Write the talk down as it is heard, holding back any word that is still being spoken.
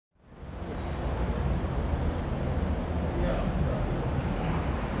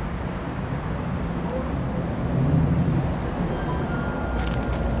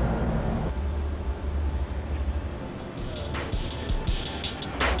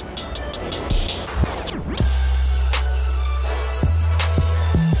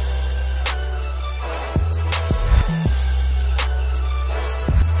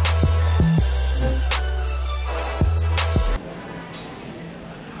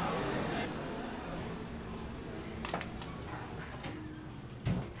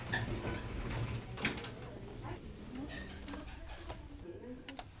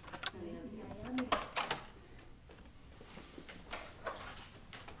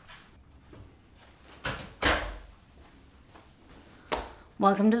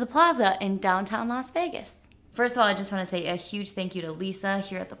Welcome to the Plaza in downtown Las Vegas. First of all, I just want to say a huge thank you to Lisa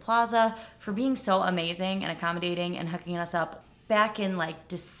here at the Plaza for being so amazing and accommodating and hooking us up. Back in like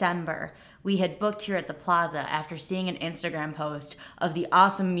December, we had booked here at the Plaza after seeing an Instagram post of the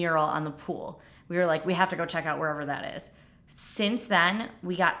awesome mural on the pool. We were like, we have to go check out wherever that is. Since then,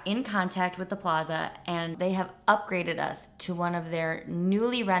 we got in contact with the Plaza and they have upgraded us to one of their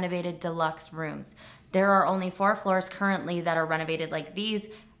newly renovated deluxe rooms. There are only 4 floors currently that are renovated like these,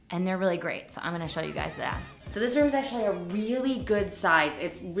 and they're really great, so I'm gonna show you guys that. So this room is actually a really good size.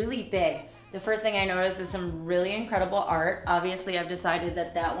 It's really big. The first thing I noticed is some really incredible art. Obviously, I've decided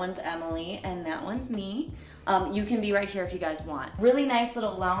that that one's Emily and that one's me. You can be right here if you guys want. Really nice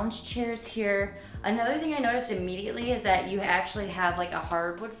little lounge chairs here. Another thing I noticed immediately is that you actually have like a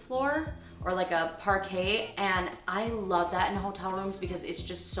hardwood floor or like a parquet, and I love that in hotel rooms because it's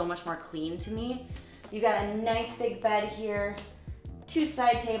just so much more clean to me. You got a nice big bed here, 2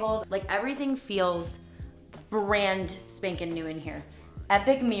 side tables. Like everything feels brand spanking new in here.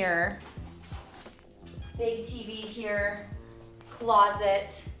 Epic mirror, big TV here,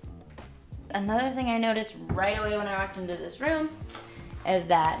 closet. Another thing I noticed right away when I walked into this room is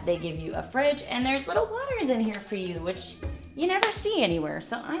that they give you a fridge and there's little waters in here for you, which you never see anywhere.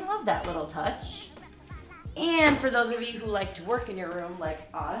 So I love that little touch. And for those of you who like to work in your room like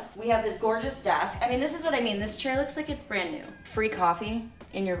us, we have this gorgeous desk. I mean, this is what I mean. This chair looks like it's brand new. Free coffee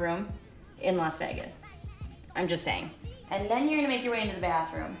in your room in Las Vegas. I'm just saying. And then you're gonna make your way into the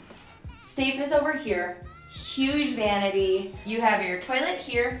bathroom. Safe is over here. Huge vanity. You have your toilet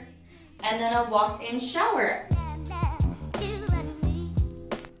here and then a walk-in shower.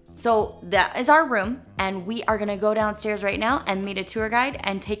 So that is our room, and we are gonna go downstairs right now and meet a tour guide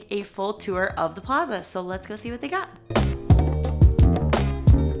and take a full tour of the Plaza. So let's go see what they got.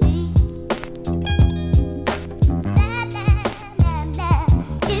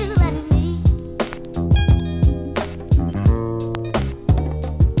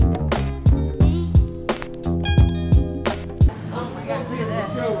 Oh my gosh, look at this.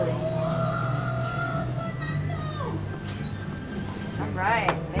 All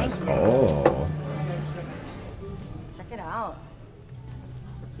right. Oh. Check it out.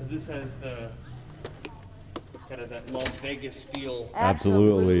 So this has the kind of that Las Vegas feel.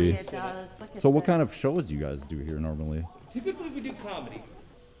 Absolutely. It does. Look at So what that. kind of shows do you guys do here normally? Typically we do comedy.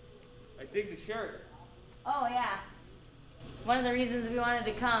 I dig the shirt. Oh yeah. One of the reasons we wanted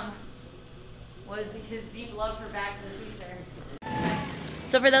to come was his deep love for Back to the Future.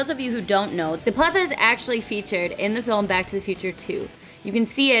 So for those of you who don't know, the Plaza is actually featured in the film Back to the Future 2. You can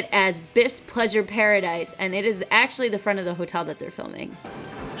see it as Biff's Pleasure Paradise, and it is actually the front of the hotel that they're filming.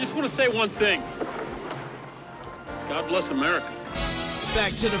 I just want to say one thing. God bless America.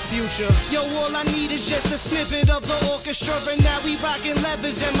 Back to the future. Yo, all I need is just a snippet of the orchestra, and now we rocking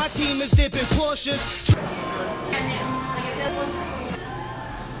levers, and my team is dipping Porsches.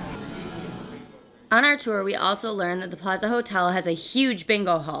 On our tour, we also learned that the Plaza Hotel has a huge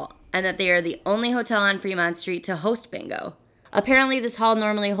bingo hall, and that they are the only hotel on Fremont Street to host bingo. Apparently this hall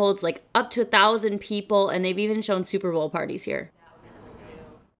normally holds like up to 1,000 people, and they've even shown Super Bowl parties here.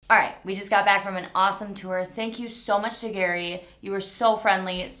 All right, we just got back from an awesome tour. Thank you so much to Gary. You were so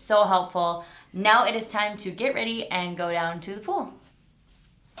friendly, so helpful. Now it is time to get ready and go down to the pool.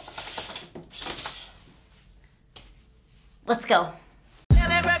 Let's go.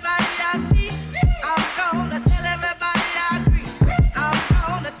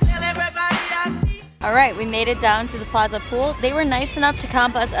 All right, we made it down to the Plaza pool. They were nice enough to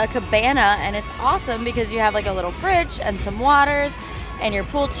comp us a cabana, and it's awesome because you have like a little fridge and some waters and your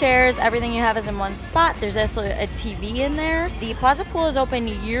pool chairs. Everything you have is in one spot. There's also a TV in there. The Plaza pool is open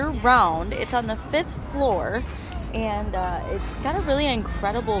year round. It's on the 5th floor, and it's got a really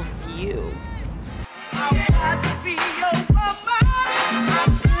incredible view.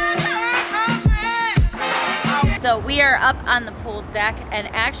 So we are up on the pool deck, and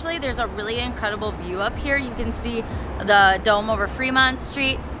actually there's a really incredible view up here. You can see the dome over Fremont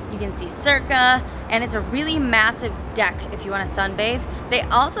Street, you can see Circa, and it's a really massive deck if you want to sunbathe. They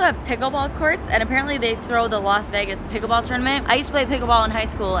also have pickleball courts, and apparently they throw the Las Vegas pickleball tournament. I used to play pickleball in high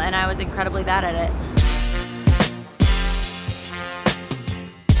school, and I was incredibly bad at it.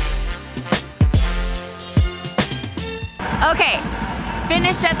 Okay.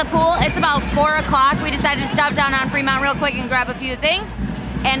 Finished at the pool. It's about 4 o'clock. We decided to stop down on Fremont real quick and grab a few things,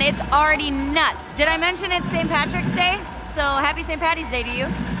 and it's already nuts. Did I mention it's St. Patrick's Day? So happy St. Patty's Day to you.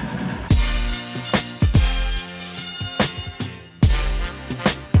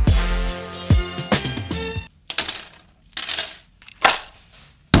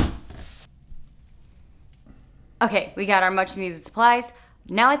 Okay, we got our much needed supplies.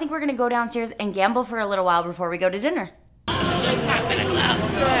 Now I think we're gonna go downstairs and gamble for a little while before we go to dinner.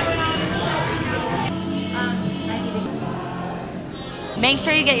 Make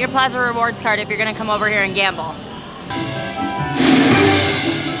sure you get your Plaza Rewards card if you're gonna come over here and gamble.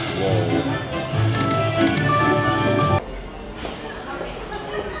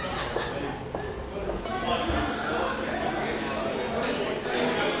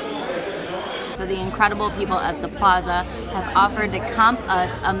 So the incredible people at the Plaza have offered to comp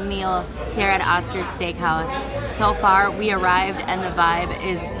us a meal here at Oscar's Steakhouse. So far, we arrived and the vibe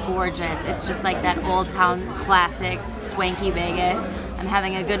is gorgeous. It's just like that old town classic, swanky Vegas. I'm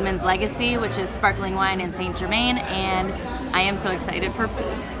having a Goodman's Legacy, which is sparkling wine in St. Germain, and I am so excited for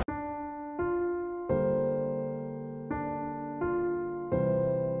food.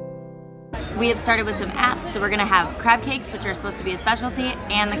 We have started with some apps, so we're gonna have crab cakes, which are supposed to be a specialty,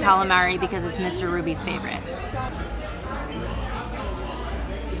 and the calamari because it's Mr. Ruby's favorite.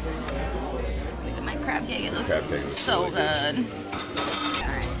 Look at my crab cake, it looks so good.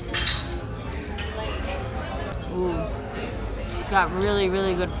 Ooh. It's got really,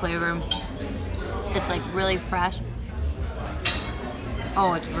 really good flavor. It's like really fresh.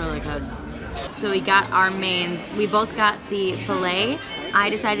 Oh, it's really good. So we got our mains. We both got the filet. I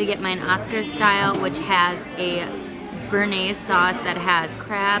decided to get mine Oscar style, which has a béarnaise sauce that has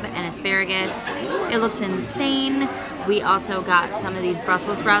crab and asparagus. It looks insane. We also got some of these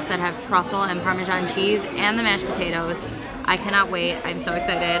Brussels sprouts that have truffle and Parmesan cheese and the mashed potatoes. I cannot wait. I'm so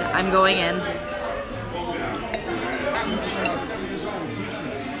excited. I'm going in.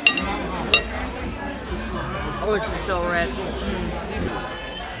 Oh, it's so rich.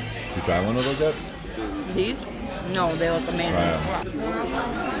 Did you try one of those yet? These? No, they look amazing. Try them.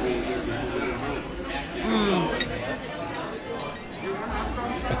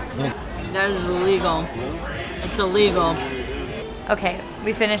 That is illegal. It's illegal. Okay,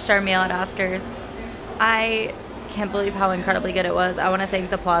 we finished our meal at Oscar's. I can't believe how incredibly good it was. I want to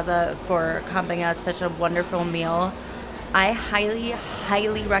thank the Plaza for comping us such a wonderful meal. I highly,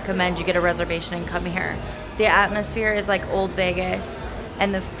 highly recommend you get a reservation and come here. The atmosphere is like old Vegas,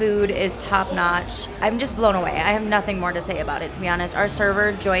 and the food is top notch. I'm just blown away. I have nothing more to say about it, to be honest. Our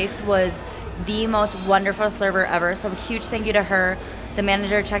server, Joyce, was the most wonderful server ever, so a huge thank you to her. The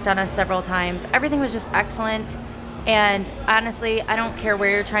manager checked on us several times. Everything was just excellent, and honestly, I don't care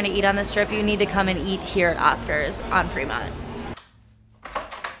where you're trying to eat on this trip, you need to come and eat here at Oscar's on Fremont.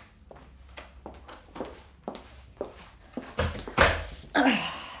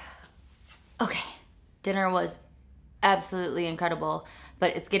 Okay, dinner was absolutely incredible,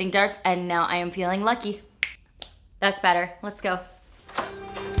 but it's getting dark and now I am feeling lucky. That's better. Let's go.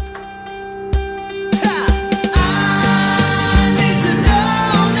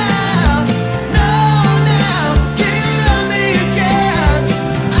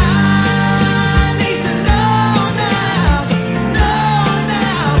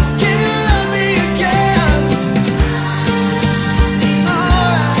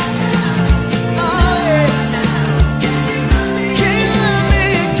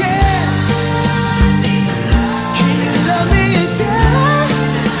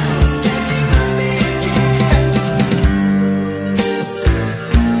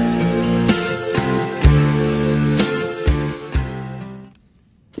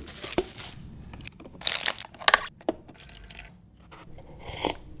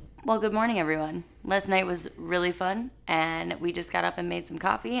 Well, good morning, everyone. Last night was really fun, and we just got up and made some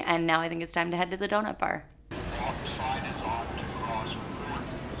coffee, and now I think it's time to head to the donut bar.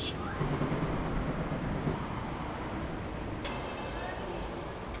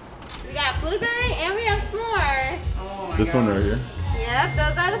 We got blueberry and we have s'mores. Oh this one right here? Yep,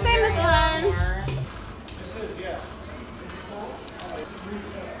 those are the famous ones.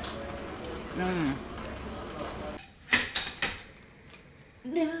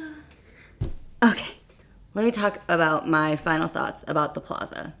 Okay, let me talk about my final thoughts about the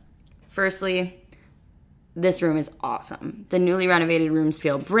Plaza. Firstly, this room is awesome. The newly renovated rooms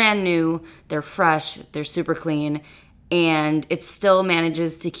feel brand new, they're fresh, they're super clean, and it still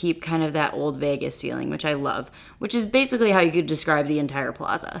manages to keep kind of that old Vegas feeling, which I love, which is basically how you could describe the entire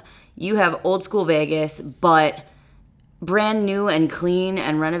Plaza. You have old school Vegas, but brand new and clean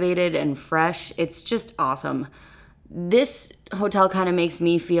and renovated and fresh. It's just awesome. This hotel kind of makes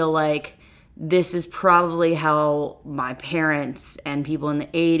me feel like this is probably how my parents and people in the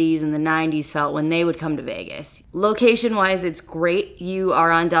 80s and the 90s felt when they would come to Vegas. Location-wise, it's great. You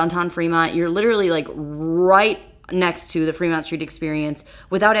are on downtown Fremont. You're literally like right next to the Fremont Street Experience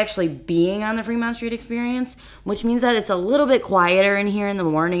without actually being on the Fremont Street Experience, which means that it's a little bit quieter in here in the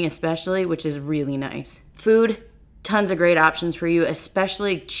morning especially, which is really nice. Food, tons of great options for you,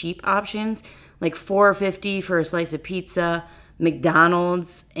 especially cheap options like $4.50 for a slice of pizza,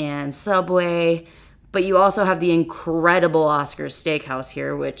 McDonald's and Subway. But you also have the incredible Oscar's Steakhouse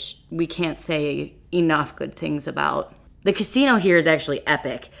here, which we can't say enough good things about. The casino here is actually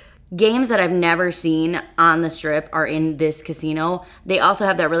epic. Games that I've never seen on the Strip are in this casino. They also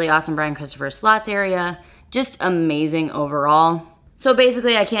have that really awesome Brian Christopher slots area. Just amazing overall. So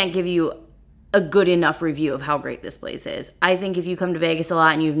basically, I can't give you a good enough review of how great this place is. I think if you come to Vegas a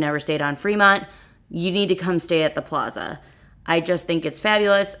lot and you've never stayed on Fremont, you need to come stay at the Plaza. I just think it's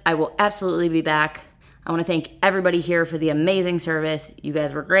fabulous. I will absolutely be back. I want to thank everybody here for the amazing service. You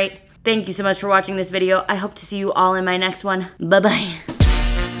guys were great. Thank you so much for watching this video. I hope to see you all in my next one. Bye-bye.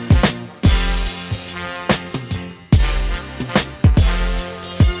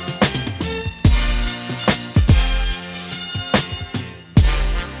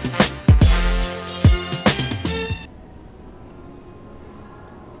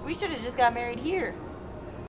 We should have just got married here.